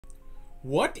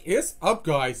What is up,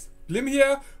 guys? Lim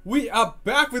here. We are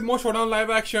back with more Showdown live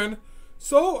action.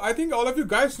 So I think all of you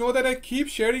guys know that I keep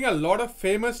sharing a lot of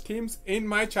famous teams in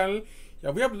my channel. Yeah,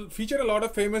 we have featured a lot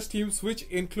of famous teams which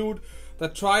include the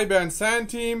Tribe and Sand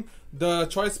team, the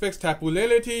Choice Specs Tapu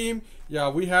Lele team. Yeah,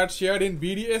 we had shared in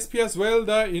BDSP as well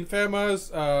the infamous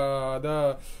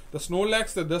the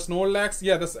Snorlax, the Snorlax,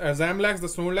 yeah, the Zamlax, the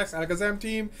Snorlax Alakazam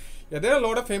team. Yeah, there are a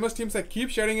lot of famous teams I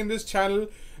keep sharing in this channel.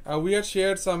 We had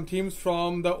shared some teams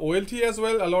from the OLT as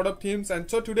well, a lot of teams, and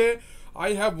so today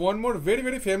I have one more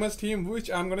very famous team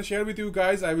which I'm gonna share with you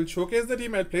guys. I will showcase the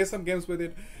team, I'll play some games with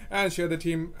it and share the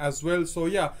team as well. So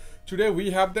yeah, today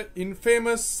we have the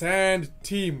infamous Sand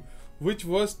team, which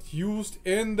was used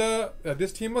in the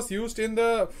this team was used in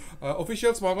the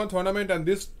official Smogon tournament, and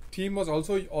this team was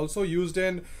also used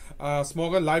in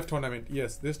Smogon live tournament.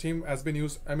 Yes, this team has been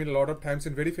used, I mean, a lot of times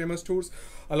in very famous tours.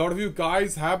 A lot of you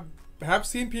guys have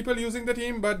seen people using the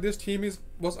team, but this team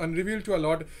was unrevealed to a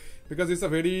lot because it's a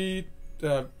very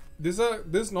this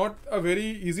is not a very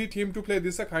easy team to play.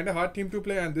 This is a kind of hard team to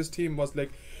play, and this team was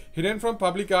like hidden from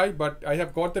public eye, but I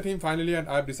have got the team finally, and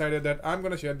I've decided that I'm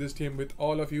gonna share this team with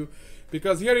all of you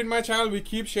because here in my channel we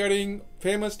keep sharing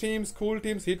famous teams, cool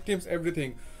teams, hit teams,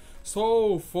 everything.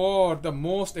 So for the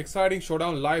most exciting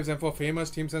Showdown lives and for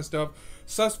famous teams and stuff,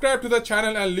 subscribe to the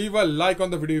channel and leave a like on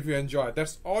the video if you enjoy.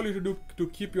 That's all you have to do to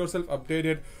keep yourself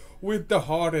updated with the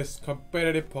hottest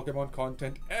competitive Pokemon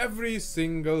content every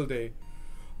single day.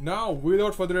 Now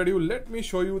without further ado, let me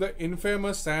show you the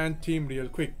infamous Sand team real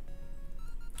quick.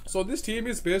 So this team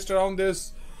is based around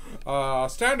this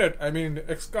standard, I mean,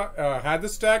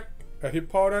 Hatherstak,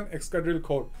 Hippowdon, Excadrill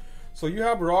code. So you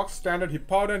have Rock, Standard,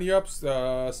 Hippowdon, you have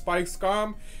Spike,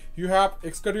 Scam, you have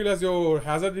Excadrill as your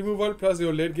hazard removal plus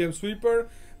your late game sweeper.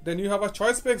 Then you have a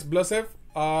Choice Specs Blussef,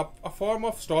 a form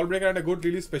of stall breaker and a good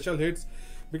really special hits.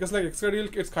 Because like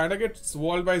Excadrill, it's kind of gets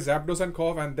walled by Zapdos and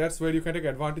Cough, and that's where you can take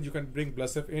advantage. You can bring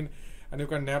Blussef in and you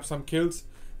can nab some kills.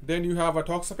 Then you have a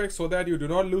Toxapex so that you do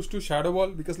not lose to Shadow Ball,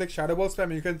 because like Shadow Ball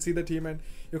spam, you can see the team and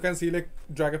you can see like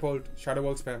Dragapult, Shadow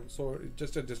Ball spam, so it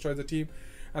just destroys the team.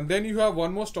 And then you have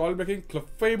one more stall breaking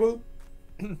Clefable.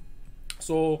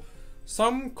 So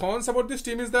some cons about this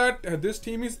team is that this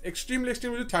team is extremely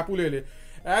with Tapu Lele.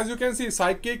 As you can see,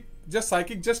 Psychic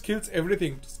just kills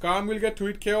everything. Scam will get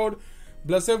 2-hit KO'd,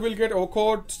 Blussef will get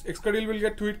OHKO'd, Excadrill will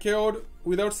get 2-hit KO'd.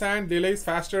 Without Sand, Lele is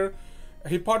faster.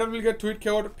 Hippowdon will get 2-hit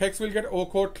KO'd, Pex will get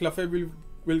OHKO'd, Clefable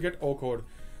will get OHKO'd.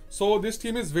 So this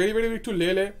team is very weak to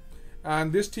Lele.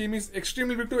 And this team is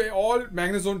extremely weak to all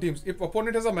Magnezone teams. If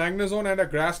opponent has a Magnezone and a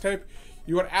Grass type,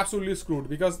 you are absolutely screwed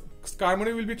because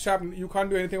Skarmory will be trapped. You can't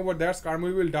do anything about that.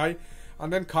 Skarmory will die,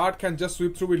 and then Cart can just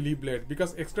sweep through with Leaf Blade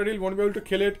because Excadrill won't be able to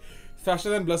kill it. It's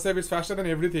faster than Blussef, it's faster than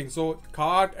everything. So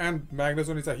Cart and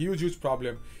Magnezone is a huge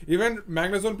problem. Even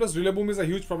Magnezone plus Rillaboom is a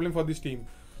huge problem for this team.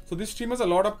 So this team has a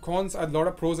lot of cons and a lot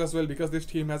of pros as well, because this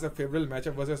team has a favorable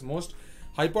matchup versus most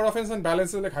hyper offense and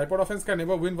balances. Like hyper offense can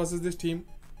never win versus this team.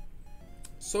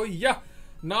 So yeah,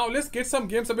 now let's get some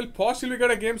games. I will pause till we get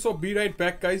a game, so be right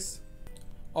back, guys.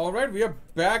 Alright, we are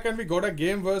back and we got a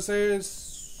game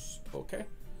versus... Okay.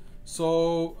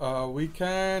 So we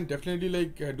can definitely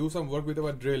like do some work with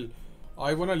our drill.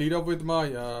 I wanna lead up with my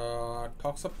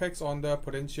Toxapex on the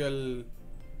potential...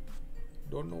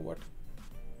 Don't know what.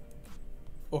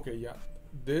 Okay, yeah.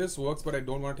 This works, but I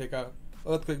don't want to take a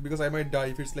Earthquake because I might die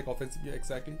if it's like offensive. Yeah,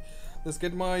 exactly. Let's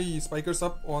get my Spikers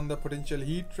up on the potential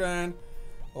Heatran.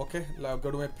 Okay, I'll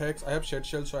go to my Pex. I have Shed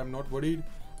Shell, so I'm not worried.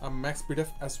 I'm max PDF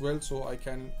as well, so I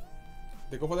can...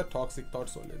 They go for the Toxic Thought,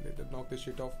 so let them knock this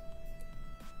shit off.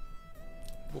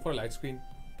 Go for a Light Screen.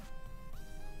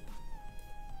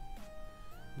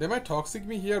 They might Toxic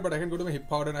me here, but I can go to my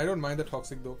Hippowdon. I don't mind the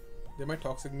Toxic though. They might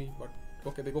Toxic me, but...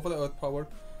 Okay, they go for the Earth Power.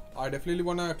 I definitely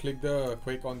wanna click the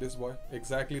Quake on this boy.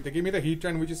 Exactly. They give me the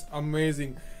Heatran, which is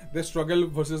amazing. They struggle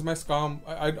versus my Scam.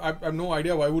 I have no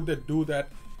idea why would they do that.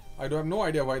 I don't have no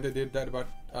idea why they did that, but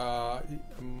I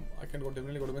can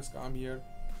definitely go to my Scam here.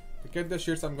 To get the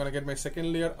shits, I'm gonna get my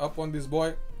second layer up on this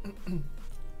boy.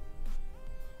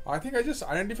 I think I just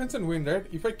Iron Defense and win, right?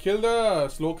 If I kill the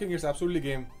Slowking, it's absolutely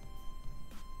game.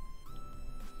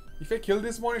 If I kill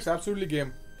this one, it's absolutely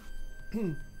game.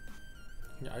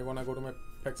 Yeah, I wanna go to my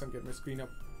Pex and get my screen up.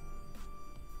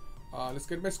 Let's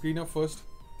get my screen up first.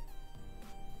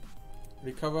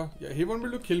 Recover. Yeah, he won't be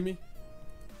able to kill me.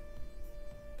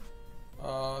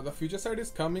 The future side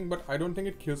is coming, but I don't think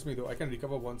it kills me though. I can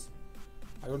recover once.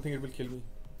 I don't think it will kill me.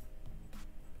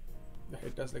 Yeah,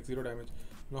 it does like 0 damage.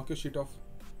 Knock your shit off.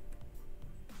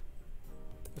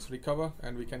 Let's recover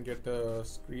and we can get the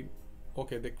screen.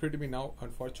 Okay, they crit me now.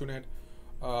 Unfortunate.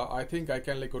 I think I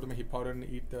can like go to my Hippowdon and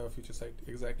eat the future sight.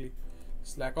 Exactly.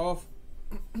 Slack off.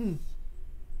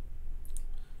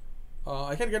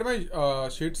 I can get my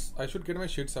shits. I should get my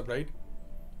shits up, right?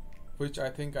 Which I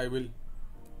think I will.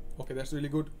 Okay, that's really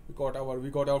good. We got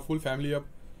our full family up,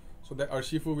 so that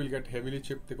Urshifu will get heavily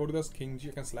chipped. They go to this King G.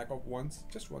 I can slack off once,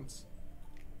 just once.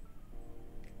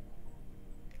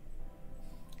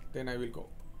 Then I will go.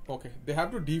 Okay, they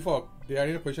have to defog. They are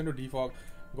in a position to defog.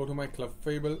 Go to my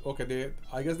Clefable. Okay,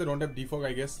 I guess they don't have defog.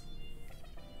 I guess.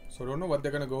 So I don't know what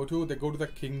they're gonna go to. They go to the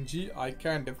King G. I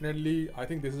can definitely. I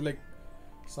think this is like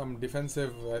some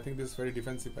defensive. I think this is very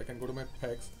defensive. I can go to my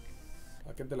packs.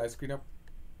 I'll get the light screen up.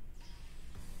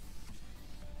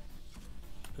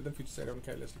 Let them future side. I don't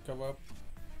care. Let's recover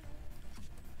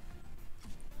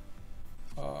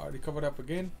up. Recover up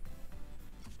again.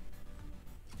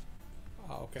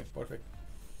 Okay, perfect.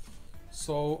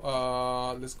 So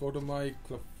let's go to my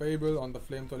Clefable on the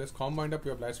flame. So let's combine up. We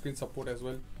have light screen support as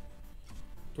well.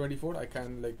 24. I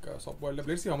can like soft boiled up.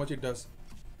 Let's see how much it does.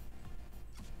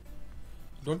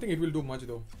 Don't think it will do much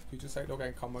though. Future side. Okay,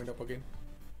 I combined up again.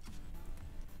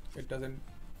 It doesn't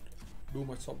do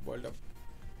much. Soft boiled up.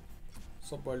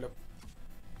 Soft boiled up.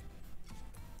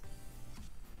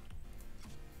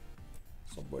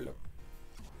 Soft boiled up.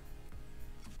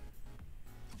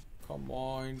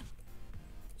 Combined.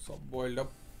 Soft boiled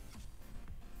up.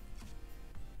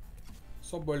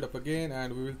 Soft boiled up again,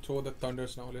 and we will throw the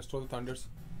thunders now. Let's throw the thunders.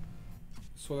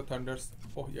 Throw the thunders.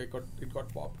 Oh yeah, it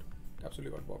got popped.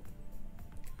 Absolutely got popped.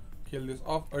 Kill this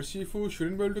off. Urshifu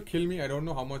shouldn't be able to kill me. I don't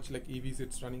know how much like EVs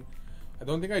it's running. I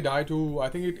don't think I die to. I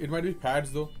think it might be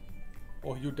pads though.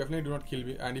 Oh, you definitely do not kill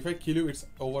me. And if I kill you, it's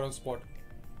over on spot.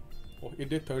 Oh, it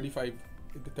did 35.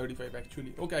 It did 35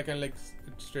 actually. Okay, I can like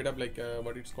straight up like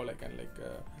what it's called. I can like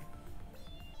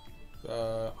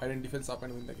iron defense up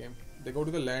and win the game. They go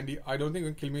to the land. I don't think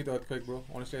you can kill me with earthquake, bro.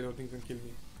 Honestly, I don't think you can kill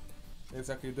me.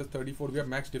 Exactly. This 34. We have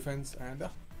max defense and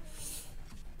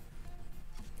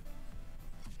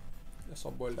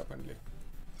soft boiled up and like.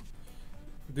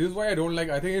 This is why I don't like.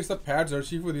 I think it's the pads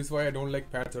Urshifu. This is why I don't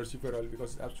like pads Urshifu at all,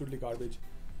 because it's absolutely garbage.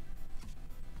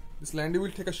 This Landy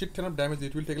will take a shit ton of damage.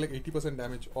 It will take like 80%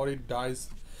 damage, or it dies.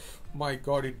 My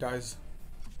God, it dies.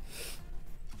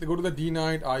 They go to the D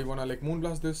Knight. I wanna like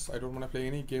Moonblast this. I don't wanna play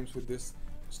any games with this.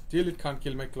 Still, it can't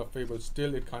kill my Clefable.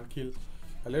 Still, it can't kill.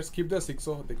 Let's keep the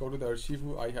 6-0. They go to the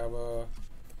Urshifu. I have a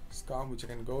Scam which I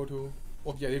can go to.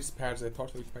 Oh yeah, it's pads. I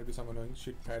thought so. It might be some annoying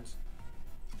shit pads.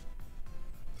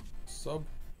 Sub.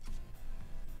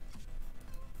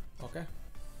 Okay.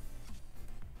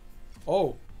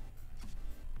 Oh.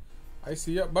 I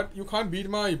see ya. But you can't beat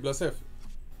my Blusef.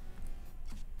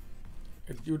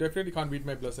 You definitely can't beat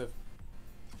my Blusef.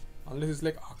 Unless it's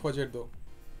like Aqua Jet though.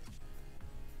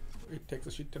 It takes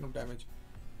a shit ton of damage.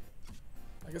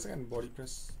 I guess I can body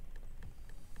press.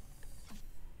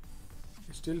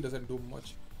 It still doesn't do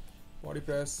much. Body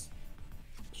press.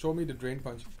 Show me the drain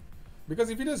punch. Because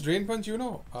if it does drain punch, you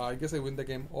know, I guess I win the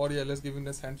game. Or yeah, let's give him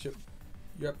this handship.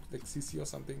 You have like CC or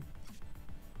something.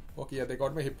 Okay, yeah, they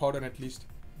got my hip powder at least.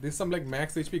 This is some like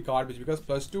max HP garbage, because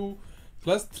 +2,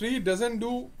 +3 doesn't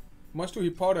do much to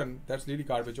hip powder, and that's really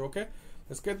garbage. Okay,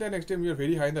 let's get there next game. We are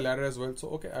very high in the ladder as well. So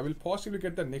okay, I will possibly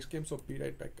get the next game. So be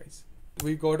right back, guys.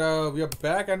 We are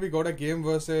back, and we got a game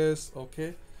versus.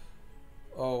 Okay.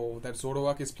 Oh, that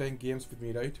Zoroark is playing games with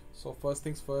me, right? So first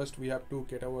things first, we have to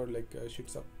get our like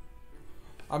shits up.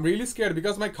 I'm really scared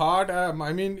because my card. I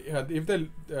mean, if the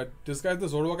disguise the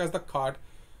Zoroark as the card,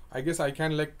 I guess I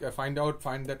can like find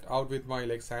that out with my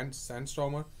like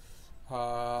Sandstormer.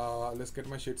 Let's get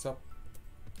my shits up.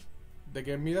 They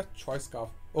gave me the choice scarf.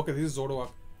 Okay, this is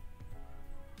Zoroark.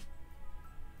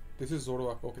 This is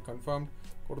Zoroark. Okay, confirmed.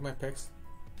 Go to my pecs.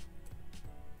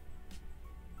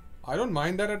 I don't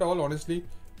mind that at all, honestly.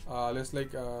 Let's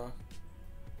like yeah,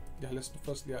 let's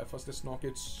first let's knock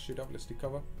its shit up. Let's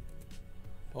recover.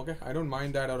 Okay, I don't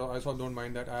mind that at all. I also don't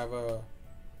mind that. I have a.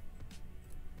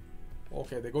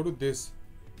 Okay, they go to this.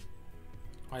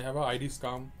 I have a ID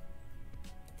scam.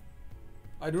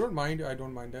 I do not mind. I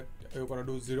don't mind that. You're gonna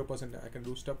do 0%. I can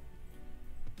do stuff.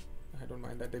 I don't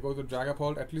mind that. They go to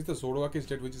Dragapult. At least the Zoroark is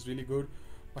dead, which is really good.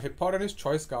 My Hippowdon is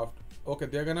choice scarfed. Okay,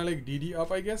 they're gonna like DD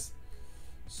up, I guess.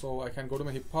 So I can go to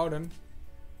my Hippowdon.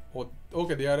 Oh,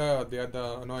 okay, they are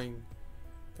the annoying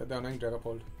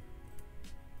Dragapult.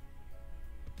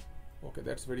 Okay,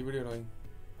 that's very annoying.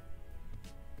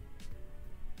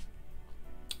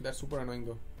 That's super annoying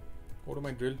though. Go to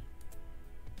my drill.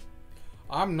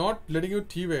 I'm not letting you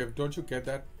T-Wave. Don't you get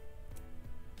that?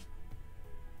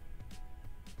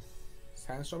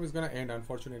 Sandstorm is gonna end,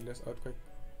 unfortunately. Let's Earthquake.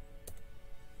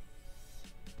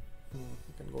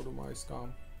 You can go to my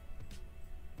Scam.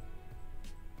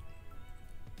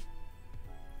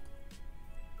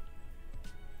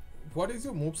 What is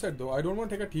your moveset though? I don't want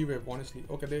to take a T-wave, honestly.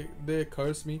 Okay, they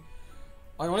curse me.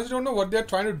 I honestly don't know what they're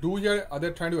trying to do here. Are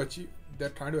they trying to achieve? They're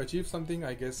trying to achieve something,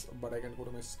 I guess. But I can go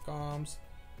to my scams.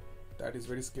 That is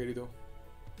very scary though.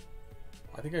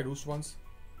 I think I roost once.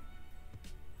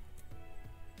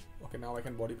 Okay, now I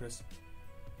can body press.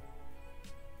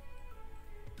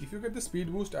 If you get the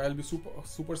speed boost, I'll be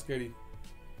super scary.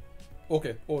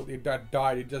 Okay. Oh, that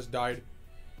died. It just died.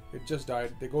 It just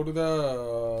died. They go to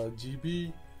the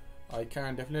GB. I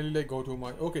can definitely like go to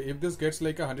my... Okay, if this gets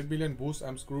like 100 million boost,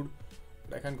 I'm screwed.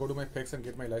 But I can go to my pecs and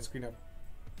get my light screen up.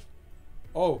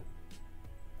 Oh.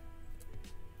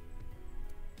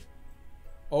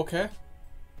 Okay.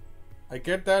 I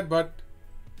get that, but...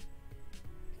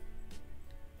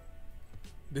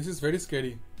 This is very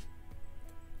scary.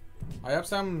 I have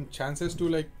some chances to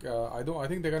like... I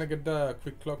think they're gonna get the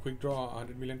quick draw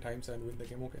 100 million times and win the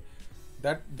game. Okay.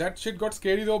 That shit got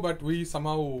scary though, but we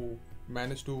somehow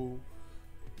managed to...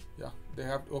 Yeah, they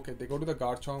have... Okay, they go to the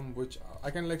Garchomp, which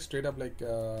I can like straight up like...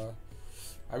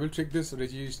 I will trick this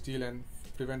Reggie Steel and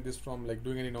prevent this from like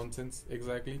doing any nonsense.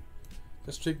 Exactly.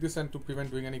 Just trick this and to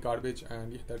prevent doing any garbage.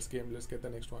 And yeah, that's game. Let's get the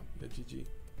next one. Yeah, GG.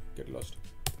 Get lost.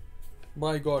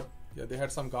 My god. Yeah, they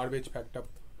had some garbage packed up.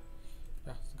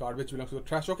 Yeah, garbage belongs to the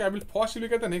trash. Okay, I will possibly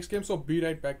get the next game, so be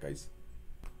right back, guys.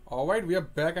 Alright, we are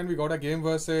back and we got a game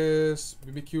versus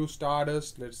BBQ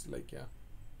Stardust. Let's like, yeah,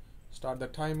 start the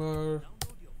timer.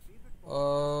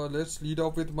 Let's lead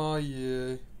off with my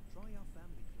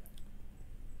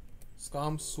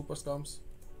Scums, Super Scums.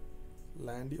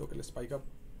 Landy. Okay, let's spike up.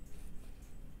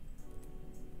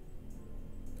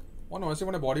 Oh no, I still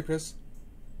want a body press.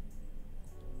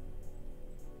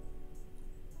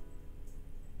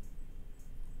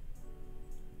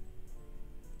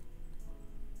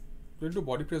 We'll do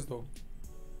body press though.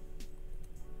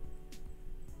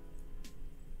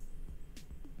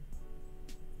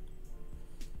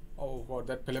 Oh god,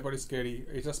 that Pelipper is scary.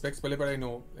 It's a Specs Pelipper, I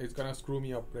know. It's gonna screw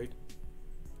me up, right?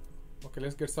 Okay,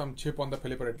 let's get some chip on the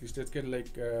Pelipper at least. Let's get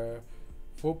like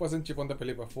 4% chip on the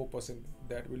Pelipper. 4%.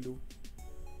 That will do.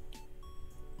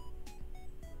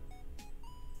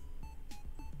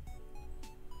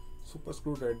 Super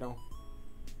screwed right now.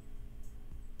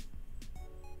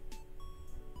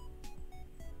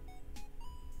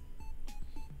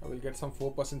 I will get some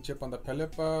 4% chip on the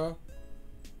Pelipper.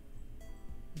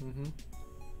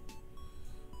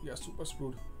 Yeah, super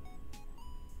screwed.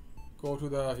 Go to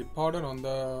the Hippowdon on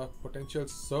the potential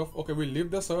Surf. Okay, we leave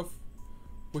the Surf,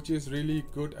 which is really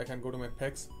good. I can go to my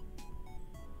pecs.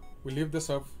 We leave the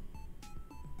Surf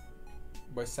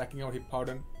by sacking out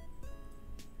Hippowdon.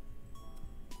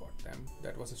 God damn,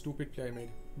 that was a stupid play I made.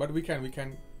 But we can.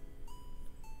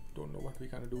 Don't know what we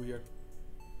can do here.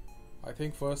 I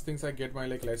think first things I get my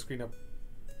like light screen up.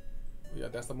 Yeah,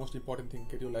 that's the most important thing.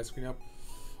 Get your light screen up.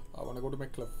 I wanna go to my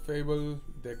Clefable.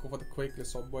 They go for the Quake.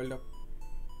 Let's soft boiled up.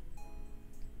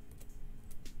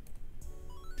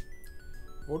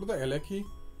 Go to the LA key.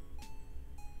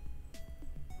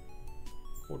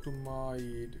 Go to my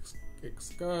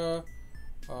Xka.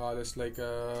 Let's like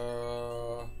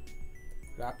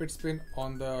rapid spin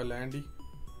on the Landy.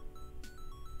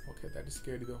 Okay, that is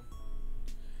scary though.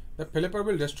 The Pelipper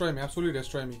will destroy me, absolutely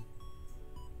destroy me.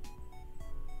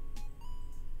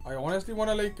 I honestly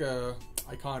wanna like,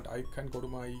 I can't go to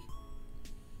my...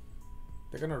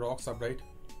 They're gonna rock sub, right?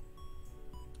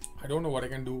 I don't know what I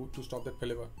can do to stop that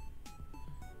Pelipper.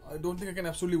 I don't think I can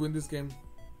absolutely win this game.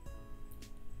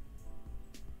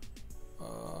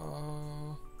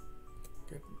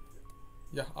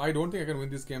 Yeah, I don't think I can win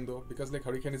this game though, because like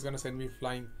Hurricane is gonna send me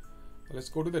flying. Let's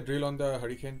go to the drill on the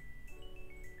Hurricane.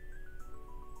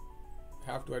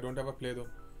 Have to. I don't have a play though,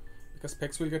 because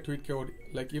Pex will get tweet KO'd.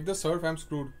 Like if the Surf, I'm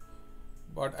screwed.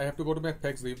 But I have to go to my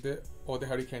Pex. If they the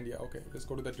Hurricane, yeah, okay. Let's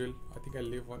go to the drill. I think I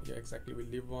live one. Yeah, exactly. We'll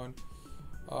live one.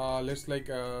 Let's like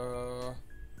wanna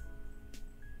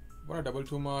double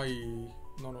to my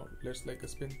no. Let's like a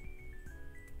spin.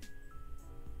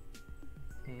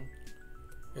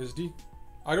 SD.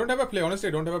 I don't have a play. Honestly,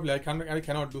 I don't have a play. I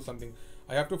cannot do something.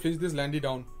 I have to flinch this Landy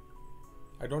down.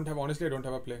 Honestly, I don't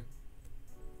have a play.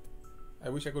 I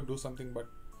wish I could do something, but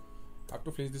I have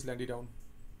to finish this Landy down.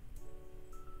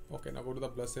 Okay, now go to the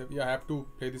plus save. Yeah, I have to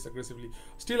play this aggressively.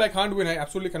 Still, I can't win. I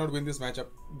absolutely cannot win this matchup.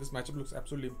 This matchup looks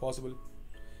absolutely impossible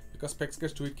because Pex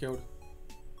gets tweet KO'd.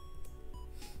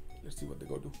 Let's see what they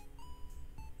go to.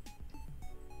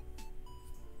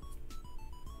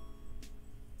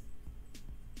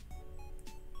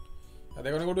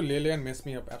 They're gonna go to Lele and mess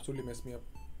me up. Absolutely mess me up.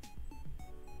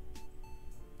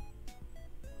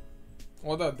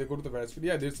 Or they go to the Varus.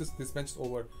 Yeah, this match is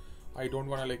over. I don't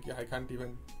wanna like. Yeah, I can't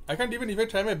even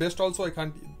try my best. Also, I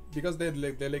can't. because they're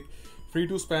like free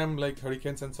to spam like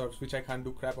hurricanes and surfs, which I can't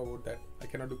do crap about that. I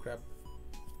cannot do crap.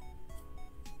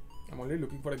 I'm only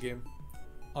looking for a game.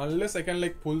 Unless I can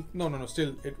like pull. No.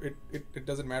 Still, it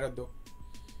doesn't matter though.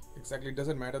 Exactly, it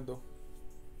doesn't matter though.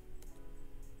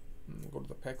 Go to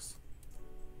the pecs.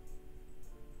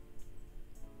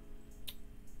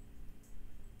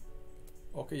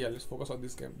 Okay, yeah, let's focus on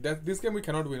this game. This game we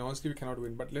cannot win. Honestly, we cannot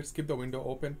win. But let's keep the window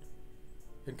open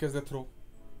in case they throw.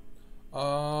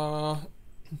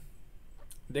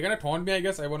 They're gonna taunt me, I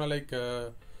guess. I wanna like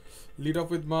lead off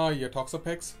with my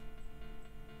Toxapex.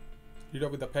 Lead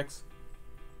off with the Pex.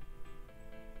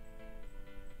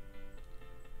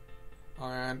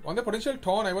 And on the potential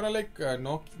taunt, I wanna like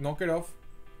knock it off.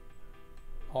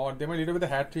 Or they might lead off with the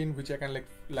Hatrin, which I can like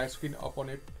live screen up on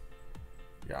it.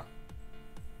 Yeah.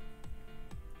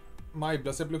 My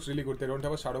Blussep looks really good. They don't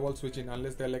have a Shadow Ball switch in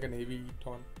unless they're like an AV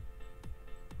taunt.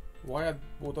 Why are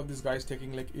both of these guys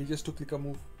taking like ages to click a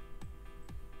move?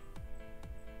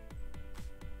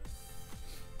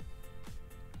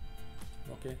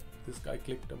 Okay, this guy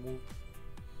clicked a move.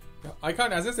 Yeah, I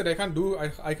can't, as I said, I can't do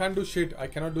shit. I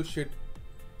cannot do shit.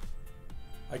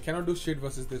 I cannot do shit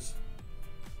versus this.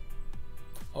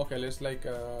 Okay, let's like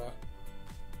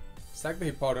sack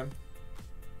the Hippowdon.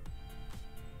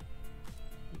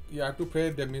 Yeah, I have to pray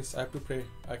they miss. I have to pray.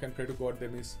 I can pray to God they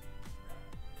miss.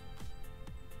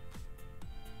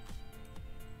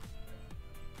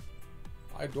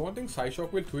 I don't think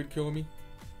Psyshock will tweet kill me.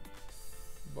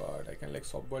 But I can like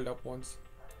soft boiled up once.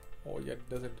 Oh yeah, it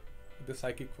doesn't. The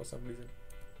psychic for some reason.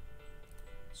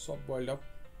 Soft boiled up.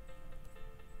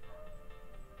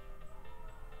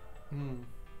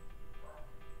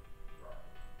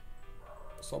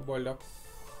 Soft boiled up.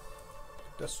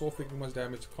 It does so freaking much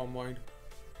damage combined.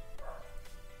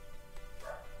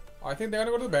 I think they're gonna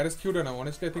go to the Barracuda now.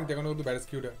 Honestly, I think they're gonna go to the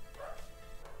Barracuda.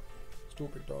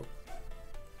 Stupid dog.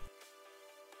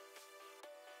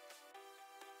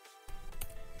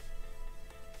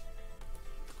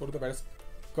 Go to the Barracuda.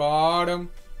 Got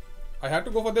him. I had to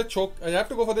go for the choke. As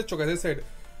I said.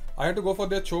 I had to go for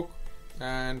their choke.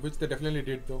 And which they definitely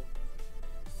did though.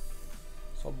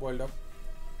 Soft boiled up.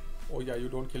 Oh yeah, you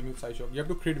don't kill me with Psyshock. You have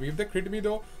to crit me. If they crit me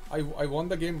though, I won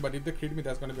the game. But if they crit me,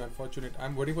 that's gonna be unfortunate.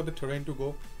 I'm waiting for the terrain to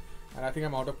go. And I think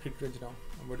I'm out of crit range now.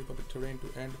 I'm waiting for the terrain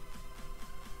to end.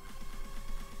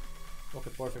 Okay,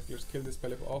 perfect. Let's kill this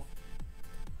Pelip off.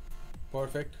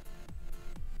 Perfect.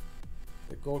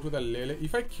 They go to the Lele.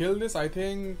 If I kill this, I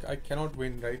think I cannot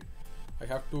win, right? I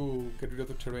have to get rid of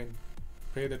the terrain.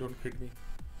 Pray they don't crit me.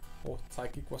 Oh,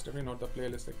 Psychic was definitely not the play.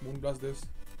 Let's like Moonblast this.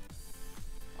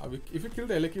 If you kill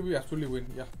the Eleki, we absolutely win.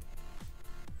 Yeah.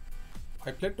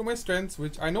 I played to my strengths,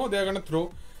 which I know they're gonna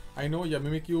throw. I know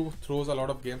Mimikyu throws a lot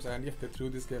of games, and yeah, they threw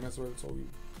this game as well, so we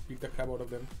beat the crap out of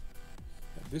them.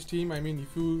 Yeah, this team, I mean,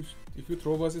 if you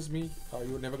throw versus me,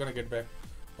 you're never gonna get back.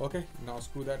 Okay, now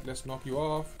screw that. Let's knock you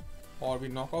off, or we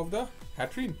knock off the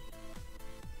Hatrin.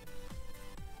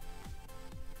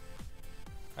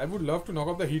 I would love to knock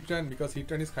off the Heatran because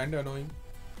Heatran is kinda annoying.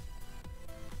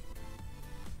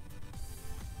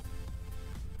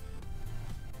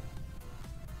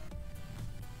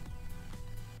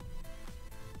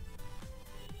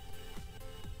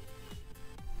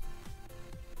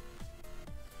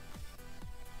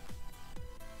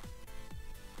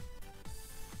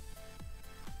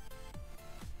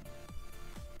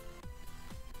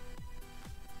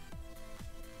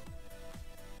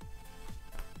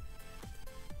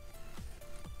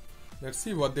 Let's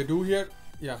see what they do here.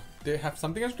 Yeah, they have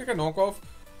something else to take a knock off.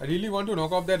 I really want to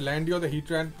knock off that Landy or the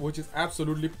Heatran, which is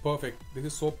absolutely perfect. This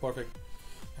is so perfect.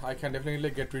 I can definitely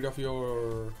like, get rid of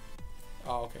your...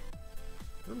 okay.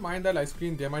 I don't mind that ice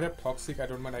cream. They might have Toxic. I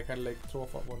don't mind. I can like throw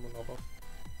off one more knock off.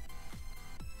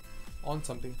 On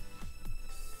something.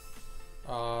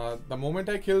 The moment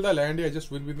I kill the Landy, I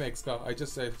just win with my Exca. I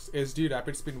just SD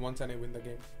Rapid Spin once and I win the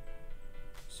game.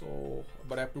 So,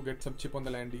 but I have to get some chip on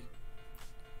the Landy.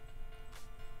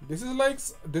 This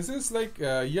is like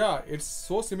yeah, it's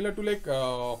so similar to like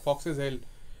Fox's Hell.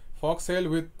 Fox Hell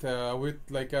with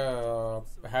like a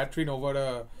Hatrin over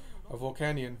a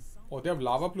Volcanion. Oh, they have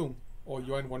Lava Plume. Oh,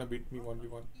 you ain't wanna beat me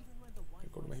 1v1. I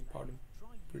go to my Hippowdon.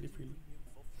 Pretty freely.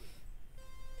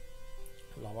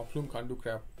 Lava Plume can't do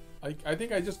crap. I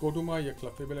think I just go to my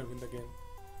Clefable and win the game.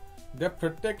 They have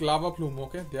Protect Lava Plume,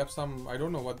 okay? They have some, I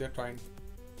don't know what they're trying.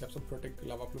 They have some Protect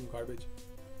Lava Plume garbage.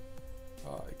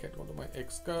 I can't go to my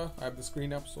Exca. I have the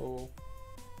screen up, so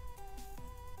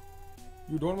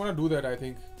you don't want to do that, I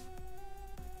think.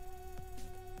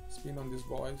 Spin on this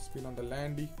boy, spin on the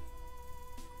Landy.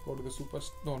 Go to the super.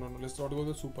 No. Let's not go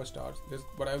to the superstars.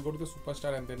 But I'll go to the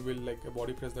superstar and then we'll like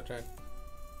body press the trend.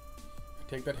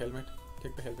 take that helmet.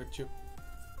 Take the helmet chip.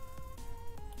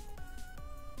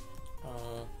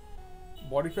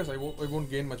 Body press, I won't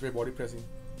gain much by body pressing.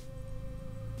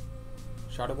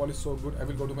 Shadow Ball is so good. I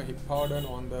will go to my hip powder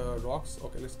on the rocks.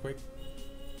 Okay, let's quick.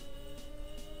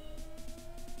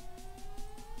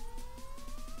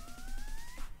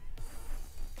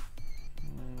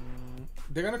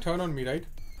 They're gonna turn on me, right?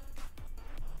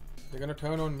 They're gonna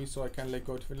turn on me, so I can like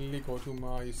go to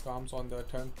my scams on the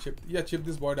turn. Chip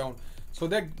this boy down. So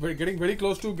they're getting very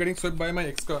close to getting swept by my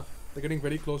Exca. They're getting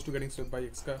very close to getting swept by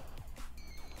Exca.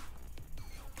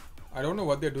 I don't know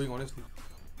what they're doing, honestly.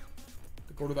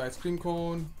 They go to the ice cream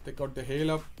cone. They got the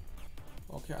hail up.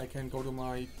 Okay, I can go to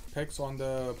my pecs on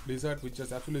the blizzard, which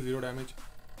does absolutely 0 damage.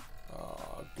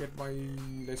 Get my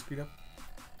light speed up.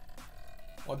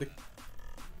 Or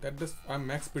that does. I'm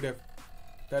max speed up.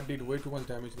 That did way too much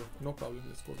damage though. No problem.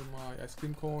 Let's go to my ice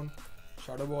cream cone.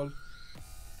 Shadow Ball.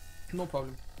 No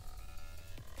problem.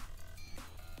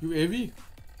 You AV?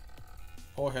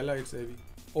 Oh hella, it's AV.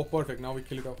 Oh perfect. Now we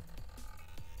kill it off.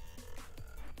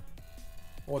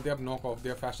 Oh, they have knockoff. They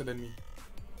are faster than me.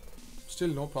 Still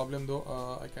no problem though.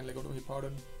 I can let go to hip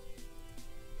pardon.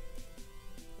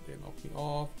 They knock me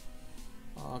off.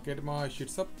 Get my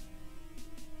shits up.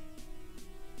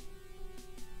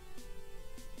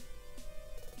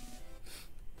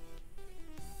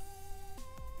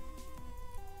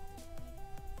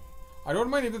 I don't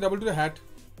mind if they double to the hat.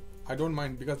 I don't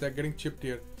mind because they're getting chipped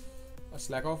here. A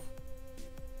slack off.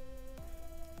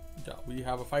 Yeah, we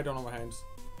have a fight on our hands.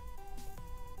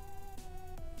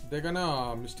 They're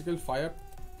gonna mystical fire,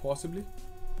 possibly.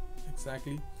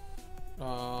 Exactly.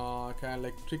 Can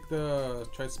like trick the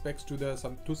choice specs to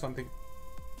something.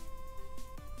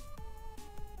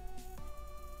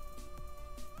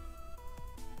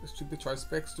 Let's trick the choice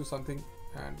specs to something,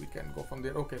 and we can go from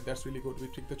there. Okay, that's really good. We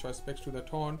trick the choice specs to the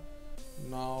taunt.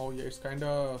 Now, yeah, it's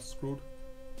kinda screwed.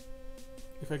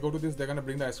 If I go to this, they're gonna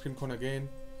bring the ice cream cone again.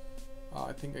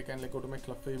 I think I can like go to my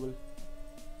Clefable.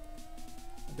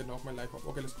 And then knock my life up.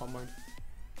 Okay, let's combine.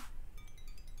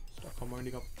 Start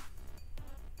combining up.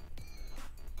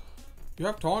 You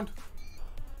have taunt?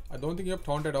 I don't think you have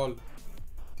taunt at all.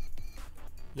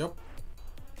 Yup.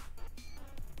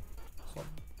 So.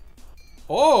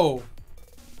 Oh!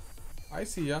 I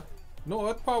see ya. No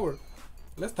earth power.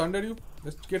 Let's thunder you.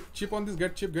 Let's get chip on this.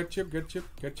 Get chip.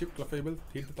 Clefable.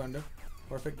 Hit the thunder.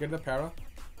 Perfect. Get the para.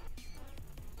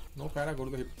 No para. Go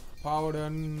to the hip. Power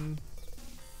done.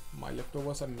 My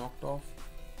leftovers are knocked off.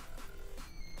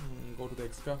 Go to the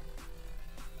extra.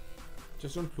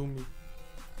 Just don't plume me.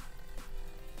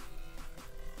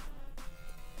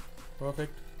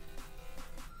 Perfect.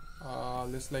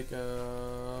 Let's like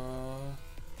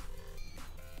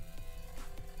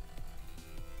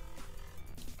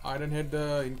Iron Head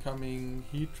the incoming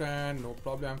Heatran. No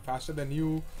problem. I'm faster than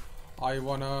you. I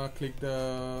wanna click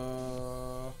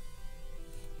the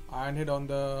Iron Head on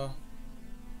the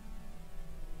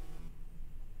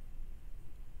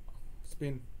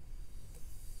spin.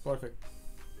 Perfect.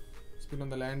 Spin on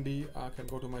the Landy. I can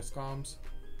go to my scams.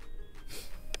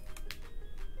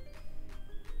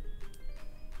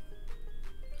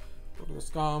 Go to the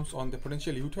scams on the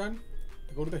potential U-turn.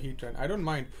 Go to the Heatran. I don't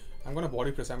mind. I'm gonna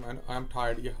body press. I'm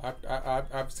tired. Yeah,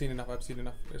 I've seen enough.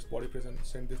 Let's body press and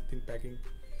send this thing packing.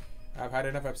 I've had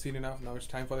enough. I've seen enough. Now it's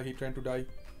time for the Heatran to die.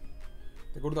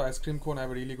 I go to the ice cream cone. I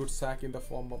have a really good sack in the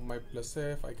form of my plus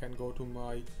F. I can go to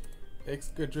my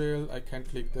Excadrill. I can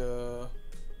click the.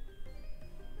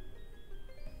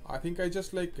 I think I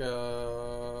just like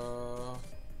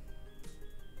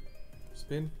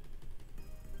spin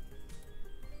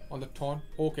on the taunt.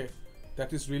 Okay,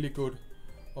 that is really good.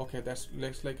 Okay, that's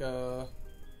looks like that's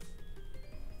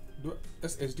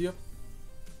SD up.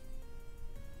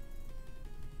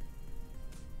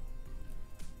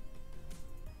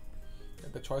 Yeah,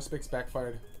 the choice specs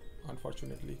backfired,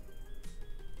 unfortunately.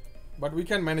 But we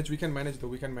can manage. We can manage though.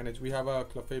 We can manage. We have a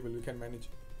Clefable. We can manage.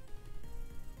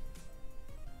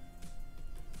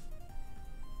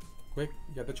 Quick.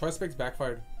 Yeah, the choice specs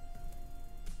backfired.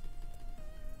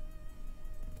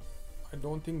 I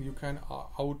don't think you can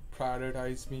out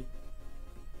prioritize me.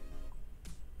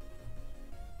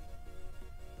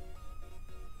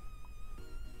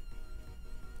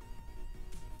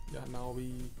 Yeah, now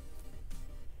we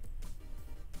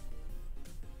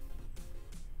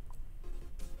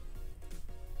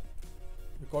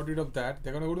got rid of that.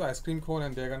 They're gonna go to the ice cream cone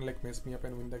and they're gonna like mess me up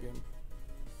and win the game.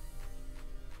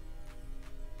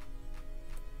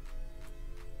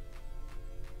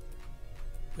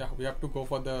 Yeah, we have to go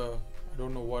for the I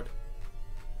don't know what.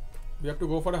 We have to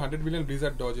go for the 100 million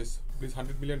blizzard dodges. Please,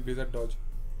 100 million blizzard dodge.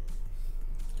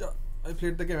 Yeah, I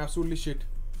played the game absolutely shit.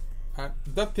 And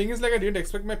the thing is, like, I didn't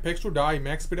expect my pegs to die,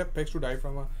 max speed up pegs to die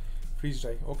from a freeze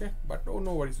dry. Okay, but oh,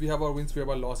 no worries. We have our wins, we have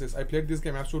our losses. I played this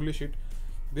game absolutely shit.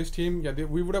 This team, yeah,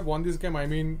 we would have won this game. I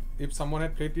mean, if someone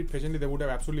had played it patiently, they would have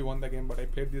absolutely won the game. But I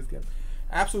played this game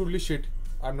absolutely shit.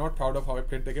 I'm not proud of how I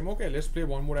played the game. Okay, let's play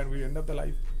one more and we end up the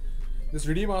live. Let's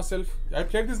redeem ourselves. I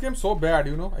played this game so bad,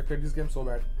 you know. I played this game so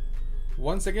bad.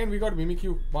 Once again, we got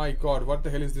Mimikyu. My god, what the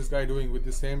hell is this guy doing with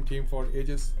the same team for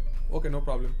ages? Okay, no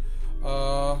problem.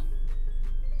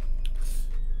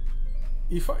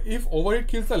 If overhit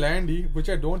kills the Landy, which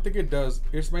I don't think it does,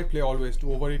 it's my play always to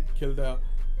overhit kill the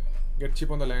get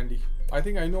chip on the Landy. I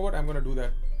think I know what I'm gonna do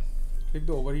that. Click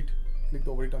the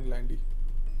overhit on the Landy.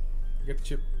 Get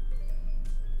chip.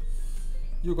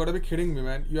 You gotta be kidding me,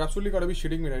 man. You absolutely gotta be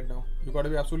shitting me right now. You gotta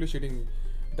be absolutely shitting me.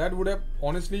 That would have,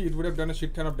 honestly, it would have done a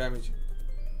shit ton of damage.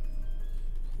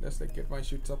 Let's like get my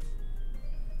shits up.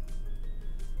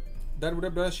 That would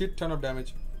have done a shit ton of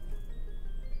damage.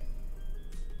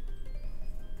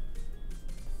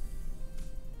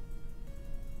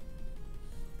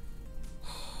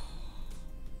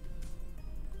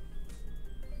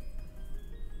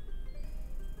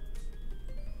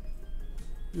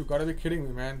 You gotta be kidding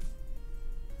me, man.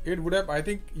 It would have, I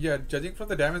think, yeah, judging from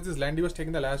the damage this Landy was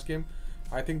taking the last game,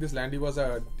 I think this Landy was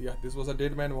this was a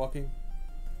dead man walking.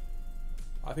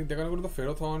 I think they're gonna go to the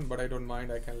Ferrothorn, but I don't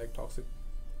mind. I can like toss it.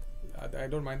 I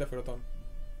don't mind the Ferrothorn.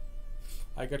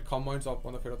 I get commands up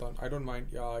on the Ferrothorn. I don't mind.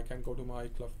 Yeah, I can go to my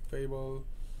Clefable.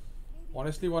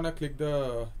 Honestly, wanna click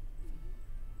the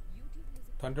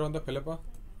Thunder on the Pelipper.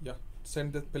 Yeah,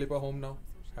 send the Pelipper home now.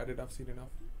 Had enough, seen enough.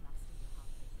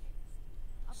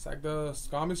 Sack the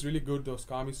Scam is really good though.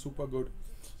 Scam is super good.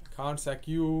 Can't sack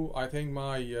you. I think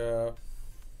my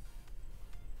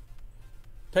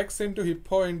Pex into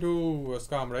Hippo into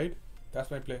Scam, right?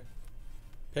 That's my play.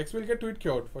 Pex will get to it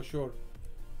cured for sure.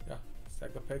 Yeah,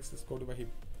 sack the Pex. Let's go to my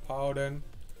Hippo then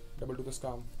double to the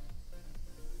Scam.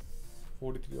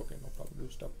 43. Okay, no problem.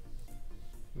 Do stuff.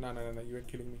 No. You ain't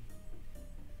killing me.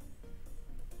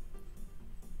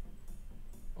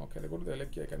 Okay, they go to the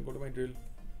Eleki. I can go to my drill.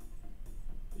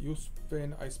 You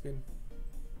spin, I spin.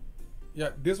 Yeah,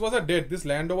 this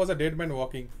Lando was a dead man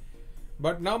walking.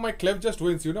 But now my Clef just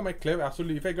wins, you know, my Clef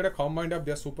absolutely, if I get a combine up,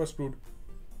 they're super screwed.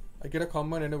 I get a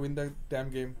combine and I win the damn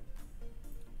game.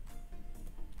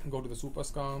 Go to the super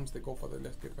scams, they go for the,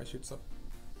 let's get my shits up.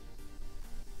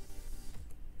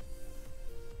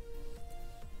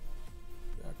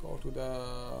 Yeah, go to the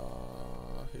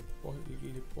Hippo,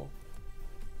 little Hippo.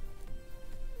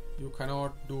 You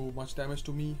cannot do much damage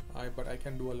to me, but I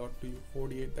can do a lot to you.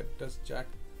 48, that does jack.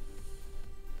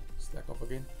 Stack off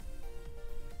again.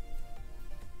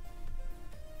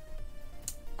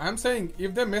 I'm saying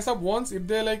if they mess up once, if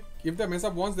they mess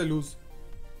up once, they lose.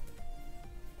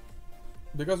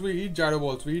 Because we eat gyro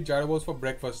balls. We eat gyro balls for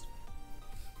breakfast.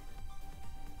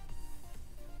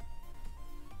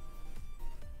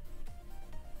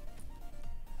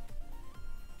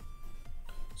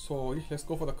 So let's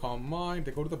go for the combine.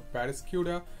 They go to the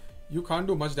Barracuda. You can't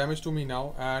do much damage to me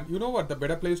now. And you know what? The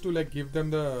better play is to like give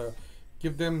them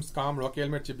Scam Rocky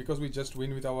Helmet chip, because we just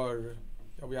win with our,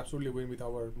 we absolutely win with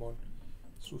our mod.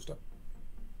 True stuff.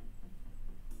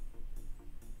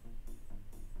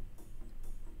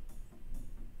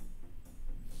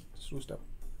 True stuff.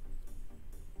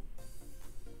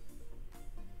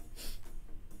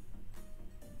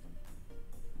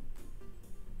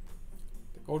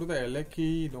 Go to the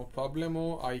Eleki, no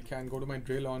problemo. I can go to my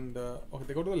drill on the. Okay,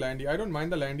 they go to the Landy. I don't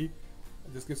mind the Landy.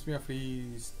 This gives me a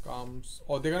free scams.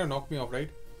 Oh, they're gonna knock me off, right?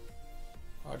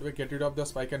 Do I get rid of the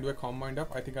spike and do a combine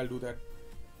up? I think I'll do that.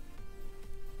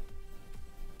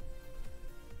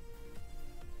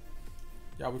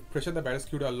 Yeah, we pressure the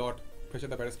Barracuda a lot.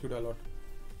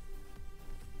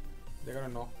 They're gonna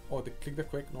knock. Oh, they click the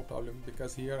quick, no problem.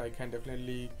 Because here I can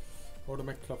definitely go to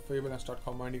my Clefable and start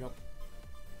combining up.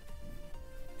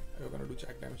 You're gonna do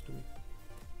jack damage to me.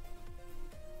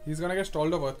 He's gonna get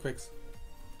stalled of earthquakes.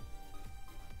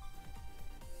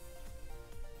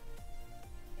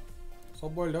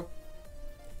 Soft boiled up.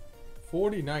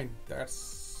 49.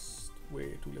 That's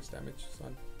way too less damage,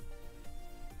 son.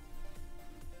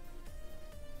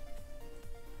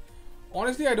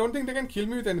 Honestly, I don't think they can kill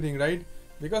me with anything, right?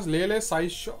 Because Lele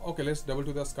size shot. Okay, let's double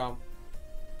to the Scam.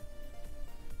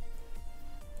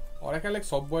 Or I can like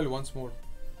soft boil once more.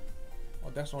 Oh,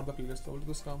 that's not the play. Let's double to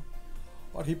the Scam.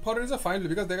 Or Hippo is a fine play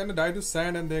because they're gonna die to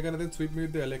sand and they're gonna then sweep me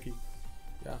with the Eleki.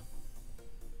 Yeah.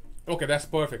 Okay, that's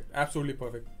perfect. Absolutely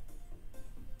perfect.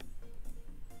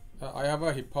 I have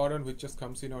a Hippowdon which just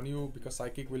comes in on you because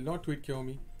Psychic will not tweet kill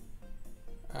me.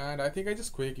 And I think I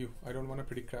just quake you. I don't want to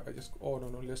predict crap. I just, oh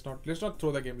no, let's not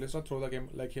throw the game. Let's not throw the game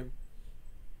like him.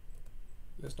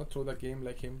 Let's not throw the game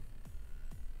like him.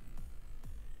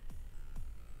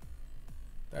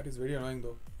 That is very annoying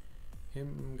though.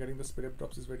 Him getting the spirit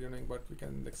drops is very annoying, but we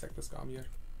can like sack the scam here.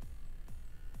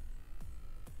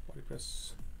 Body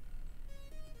press.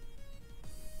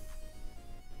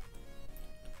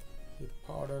 Hit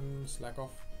pardon, slack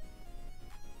off.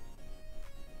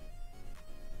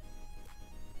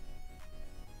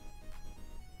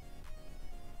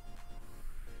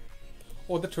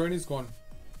 Oh, the turn is gone.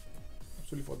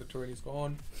 Absolutely, for the turn is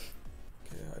gone.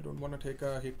 Okay, I don't want to take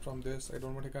a hit from this. I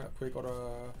don't want to take a quake or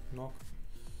a knock.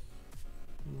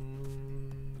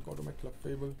 Go to my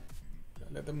Clefable. Yeah,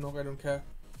 let them knock, I don't care.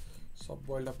 Soft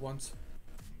boiled up once.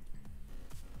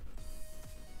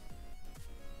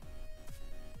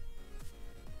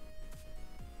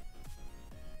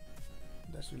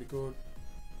 That's really good.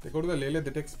 They go to the Lele,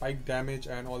 they take spike damage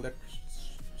and all that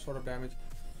sort of damage.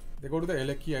 They go to the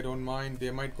Eleki, I don't mind.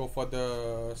 They might go for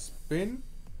the spin.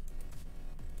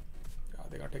 Yeah,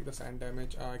 they're gonna take the sand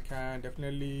damage. I can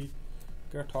definitely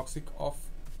get a toxic off.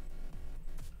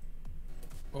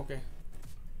 Okay.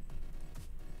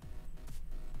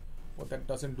 But that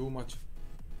doesn't do much.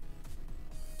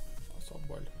 Soft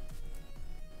boiled.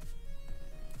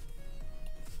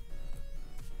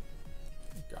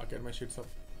 Okay, I'll get my shits up.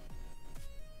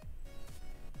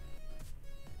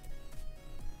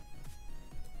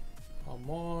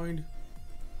 Mind.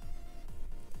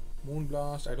 Moon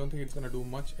Blast. I don't think it's gonna do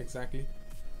much exactly.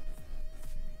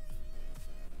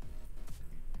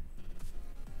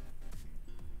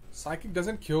 Psychic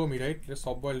doesn't cure me, right? Just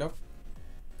soft boiled up.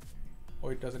 Oh,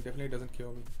 it doesn't. Definitely doesn't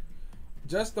cure me.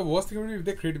 Just the worst thing would be if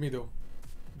they crit me though.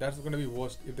 That's gonna be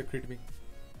worst if they crit me.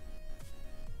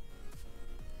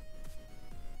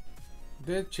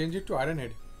 They change it to Iron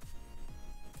Head.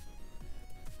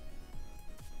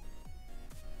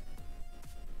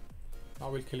 Now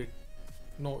we'll kill it.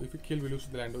 No, if we kill, we lose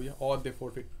to the Lando, yeah. Or they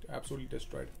forfeit. Absolutely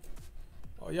destroyed.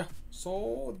 Oh yeah.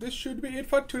 So this should be it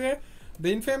for today.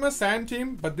 The infamous Sand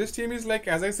team, but this team is like,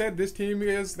 as I said, this team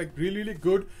is like really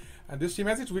good. And this team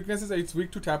has its weaknesses. It's weak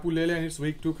to Tapu Lele and it's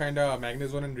weak to kind of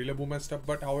Magnezone and Rillaboom and stuff.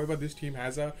 But however, this team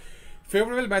has a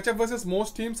favorable matchup versus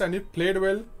most teams, and if played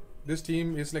well, this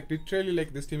team is like literally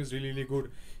like this team is really good.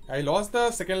 I lost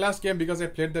the second last game because I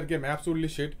played that game absolutely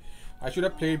shit. I should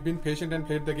have been patient and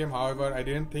played the game. However, I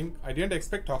didn't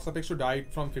expect Toxapex to die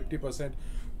from 50%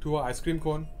 to an ice cream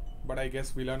cone. But I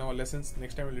guess we learn our lessons.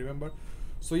 Next time we'll remember.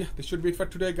 So yeah, this should be it for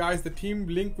today, guys. The team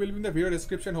link will be in the video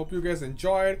description. Hope you guys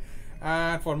enjoyed.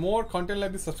 And for more content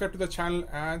like this, subscribe to the channel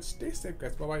and stay safe,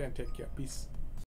 guys. Bye bye and take care. Peace.